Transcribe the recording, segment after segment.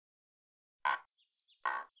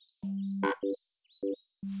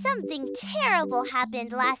Something terrible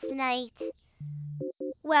happened last night.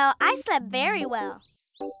 Well, I slept very well.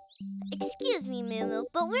 Excuse me, Mumu,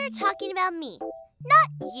 but we're talking about me,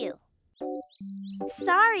 not you.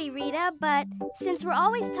 Sorry, Rita, but since we're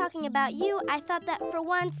always talking about you, I thought that for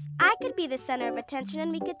once I could be the center of attention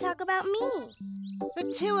and we could talk about me.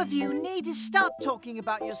 The two of you need to stop talking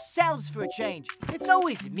about yourselves for a change. It's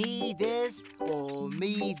always me this or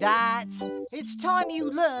me that. It's time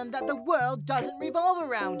you learn that the world doesn't revolve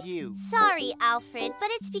around you. Sorry, Alfred, but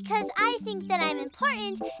it's because I think that I'm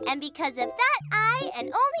important, and because of that, I,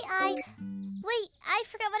 and only I... Wait, I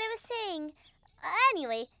forgot what I was saying.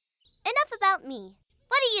 Anyway, enough about me.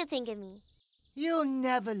 What do you think of me? You'll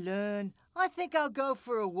never learn. I think I'll go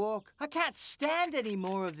for a walk. I can't stand any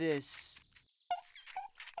more of this.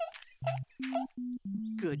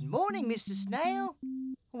 Good morning, Mr. Snail.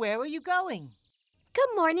 Where are you going? Good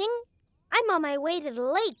morning. I'm on my way to the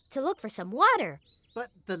lake to look for some water. But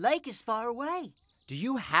the lake is far away. Do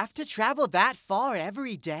you have to travel that far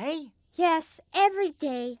every day? Yes, every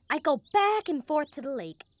day I go back and forth to the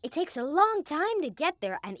lake. It takes a long time to get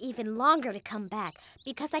there and even longer to come back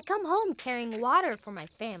because I come home carrying water for my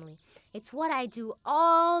family. It's what I do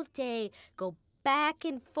all day. Go back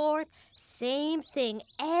and forth, same thing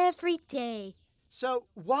every day. So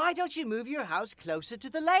why don't you move your house closer to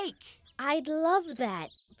the lake? I'd love that,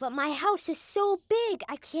 but my house is so big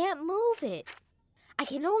I can't move it. I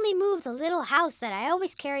can only move the little house that I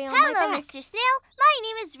always carry on my back. Hello, Mr. Snail. My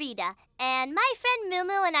name is Rita, and my friend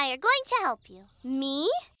Mumu and I are going to help you. Me?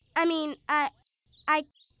 I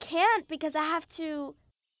can't because I have to...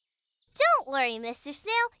 Don't worry, Mr.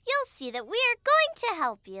 Snail. You'll see that we are going to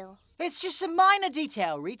help you. It's just a minor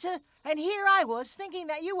detail, Rita. And here I was thinking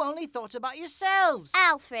that you only thought about yourselves.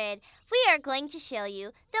 Alfred, we are going to show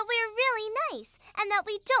you that we're really nice and that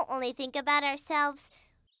we don't only think about ourselves.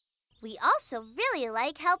 We also really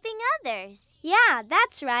like helping others. Yeah,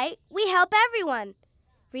 that's right. We help everyone.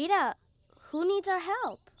 Rita, who needs our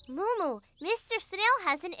help? Mumu, Mr. Snail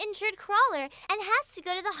has an injured crawler and has to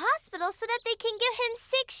go to the hospital so that they can give him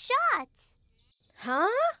 6 shots. Huh?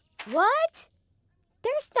 What?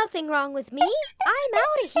 There's nothing wrong with me. I'm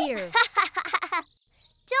out of here.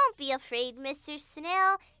 Don't be afraid, Mr.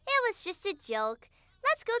 Snail. It was just a joke.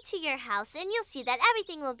 Let's go to your house and you'll see that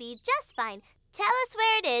everything will be just fine. Tell us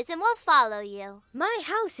where it is and we'll follow you. My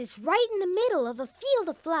house is right in the middle of a field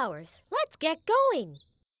of flowers. Let's get going.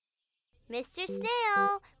 Mr.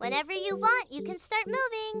 Snail, whenever you want, you can start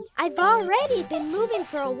moving. I've already been moving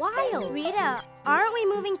for a while. Rita, aren't we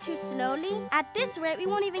moving too slowly? At this rate, we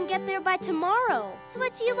won't even get there by tomorrow. So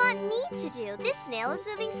what do you want me to do? This snail is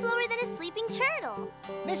moving slower than a sleeping turtle.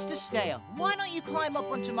 Mr. Snail, why don't you climb up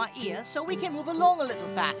onto my ear so we can move along a little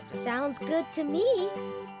faster? Sounds good to me,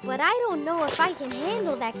 but I don't know if I can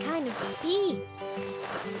handle that kind of speed.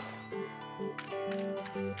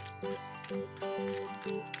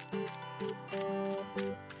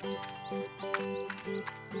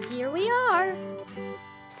 Here we are.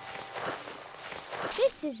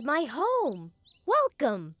 This is my home.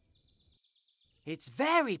 Welcome. It's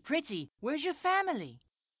very pretty. Where's your family?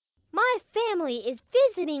 My family is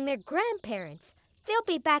visiting their grandparents. They'll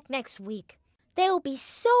be back next week. They'll be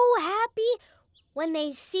so happy when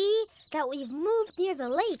they see that we've moved near the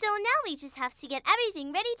lake. So now we just have to get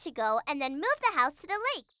everything ready to go and then move the house to the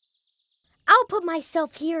lake. I'll put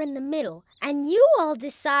myself here in the middle, and you all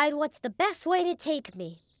decide what's the best way to take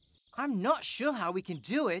me. I'm not sure how we can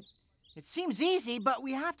do it. It seems easy, but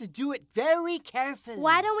we have to do it very carefully.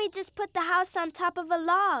 Why don't we just put the house on top of a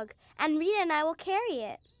log, and Rita and I will carry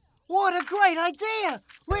it? What a great idea!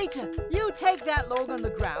 Rita, you take that log on the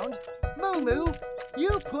ground. Mumu,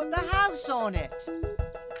 you put the house on it.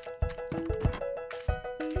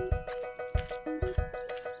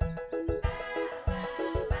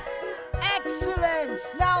 Excellent!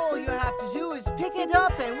 Now all you have to do is pick it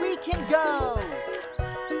up and we can go.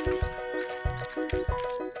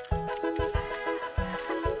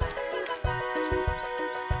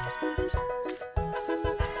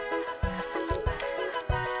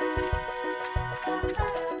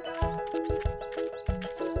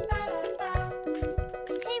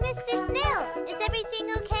 Hey, Mr. Snail, is everything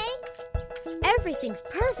okay? Everything's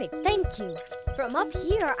perfect, thank you. From up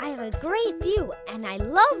here, I have a great view, and I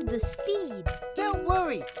love the speed. Don't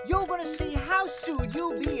worry, you're going to see how soon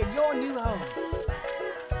you'll be in your new home.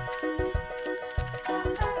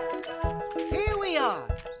 Here we are.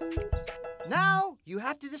 Now, you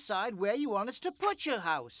have to decide where you want us to put your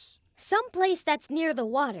house. Someplace that's near the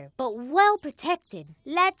water, but well protected.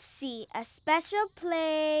 Let's see, a special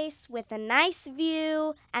place with a nice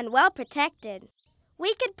view and well protected.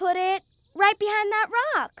 We could put it right behind that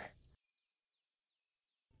rock.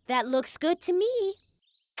 That looks good to me.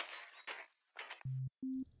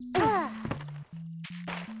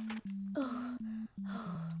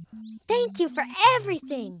 Thank you for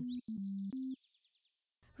everything.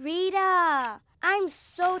 Rita, I'm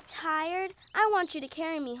so tired. I want you to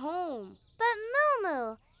carry me home. But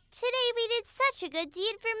Mumu, today we did such a good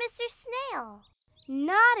deed for Mr. Snail.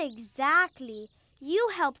 Not exactly. You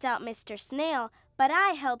helped out Mr. Snail, but I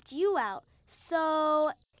helped you out.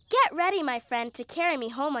 So, get ready, my friend, to carry me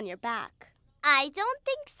home on your back. I don't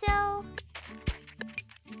think so.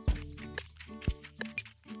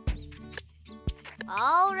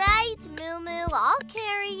 All right, Mumu, I'll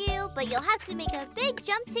carry you, but you'll have to make a big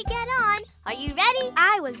jump to get on. Are you ready?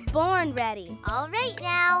 I was born ready. All right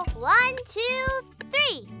now. 1, 2,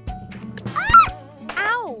 3.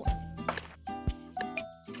 Ow!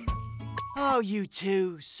 Oh, you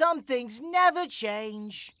two, some things never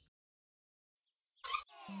change.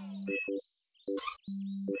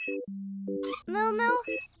 Mumu,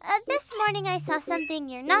 this morning I saw something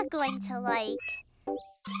you're not going to like.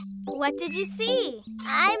 What did you see?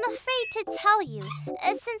 I'm afraid to tell you.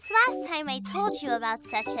 Since last time I told you about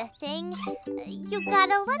such a thing, you got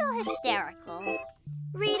a little hysterical.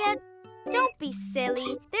 Rita, don't be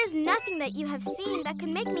silly. There's nothing that you have seen that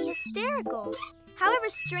can make me hysterical, however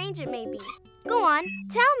strange it may be. Go on,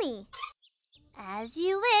 tell me. As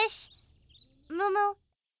you wish. Mumu,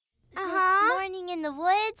 Uh-huh. this morning in the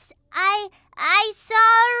woods, I saw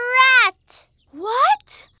a rat.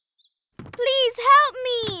 What? Please help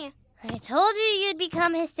me. I told you you'd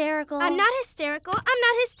become hysterical. I'm not hysterical. I'm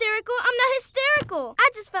not hysterical. I'm not hysterical. I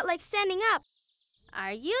just felt like standing up.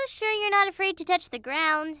 Are you sure you're not afraid to touch the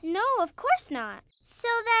ground? No, of course not. So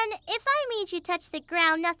then, if I made you touch the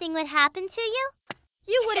ground, nothing would happen to you?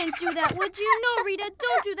 You wouldn't do that, would you? No, Rita,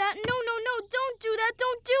 don't do that. No, no, no, don't do that.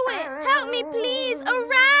 Don't do it. Help me, please. A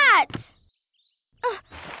rat.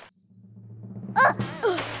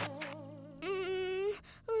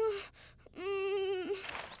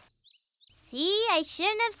 See, I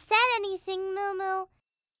shouldn't have said anything, Mumu.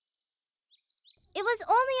 It was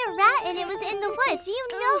only a rat and it was in the woods. You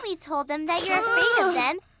know we told them that you're afraid of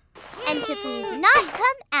them and to please not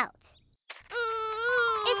come out.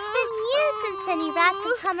 It's been years since any rats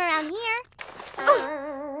have come around here.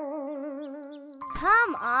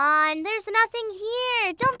 Come on, there's nothing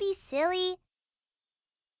here. Don't be silly.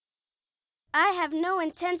 I have no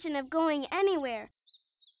intention of going anywhere.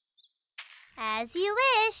 As you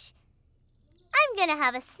wish. I'm gonna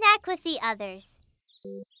have a snack with the others.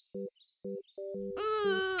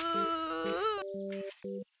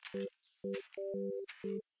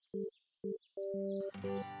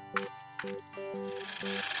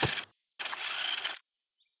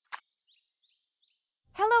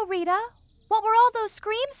 Hello, Rita. What were all those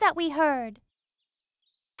screams that we heard?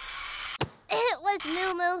 It was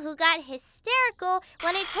Mumu who got hysterical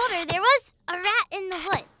when I told her there was a rat in the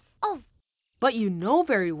woods. Oh, But you know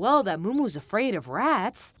very well that Mumu's afraid of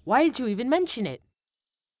rats. Why did you even mention it?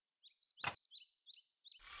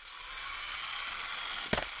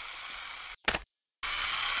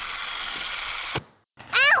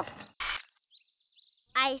 Ow!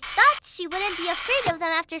 I thought she wouldn't be afraid of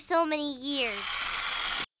them after so many years.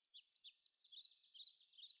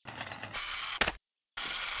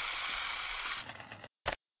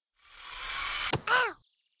 Ow!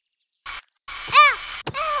 Ow!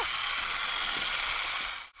 Ow!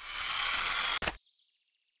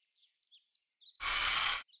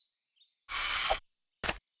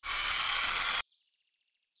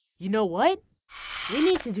 You know what? We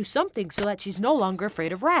need to do something so that she's no longer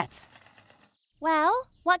afraid of rats. well,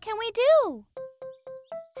 what can we do?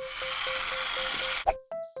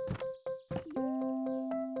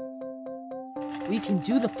 We can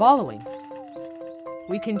do the following.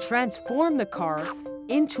 We can transform the car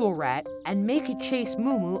into a rat and make it chase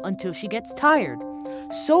Mumu until she gets tired.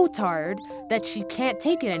 So tired that she can't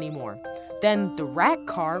take it anymore. Then the rat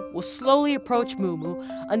car will slowly approach Mumu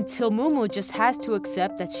until Mumu just has to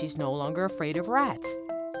accept that she's no longer afraid of rats.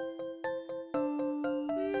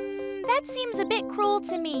 That seems a bit cruel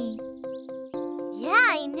to me. Yeah,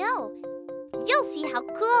 I know. You'll see how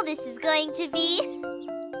cool this is going to be.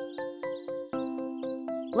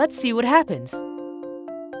 Let's see what happens.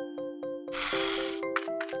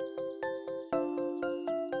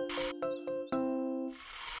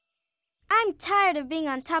 I'm tired of being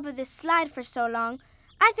on top of this slide for so long.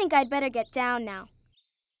 I think I'd better get down now.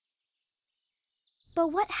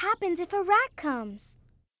 But what happens if a rat comes?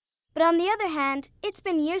 But on the other hand, it's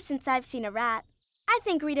been years since I've seen a rat. I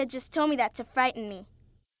think Rita just told me that to frighten me.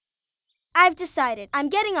 I've decided. I'm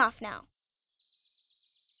getting off now.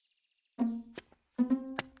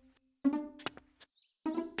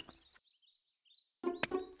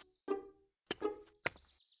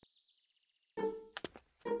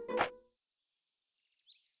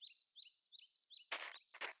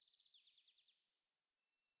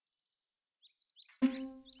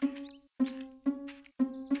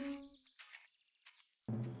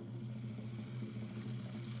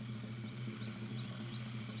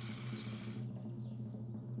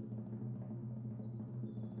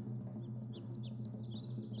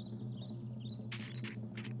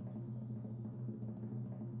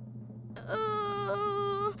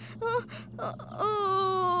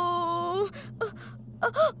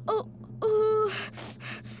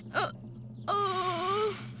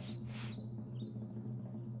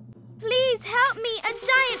 Please help me! A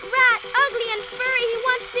giant rat, ugly and furry, he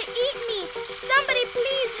wants to eat me! Somebody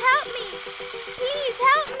please help me! Please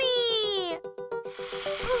help me!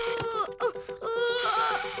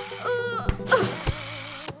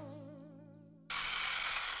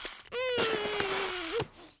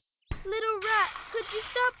 Little rat, could you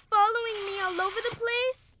stop following me all over the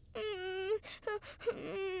place?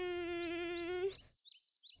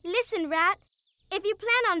 Listen, rat, if you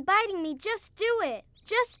plan on biting me, just do it.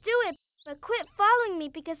 Just do it, but quit following me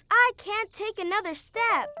because I can't take another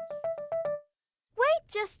step. Wait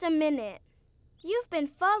just a minute. You've been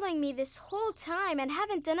following me this whole time and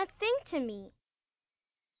haven't done a thing to me.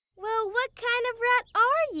 Well, what kind of rat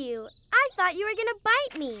are you? I thought you were going to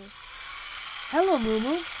bite me. Hello,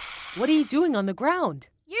 Mumu. What are you doing on the ground?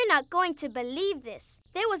 You're not going to believe this.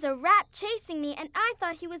 There was a rat chasing me and I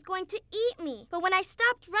thought he was going to eat me. But when I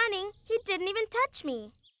stopped running, he didn't even touch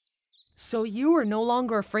me. So you are no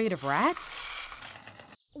longer afraid of rats?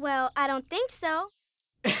 Well, I don't think so.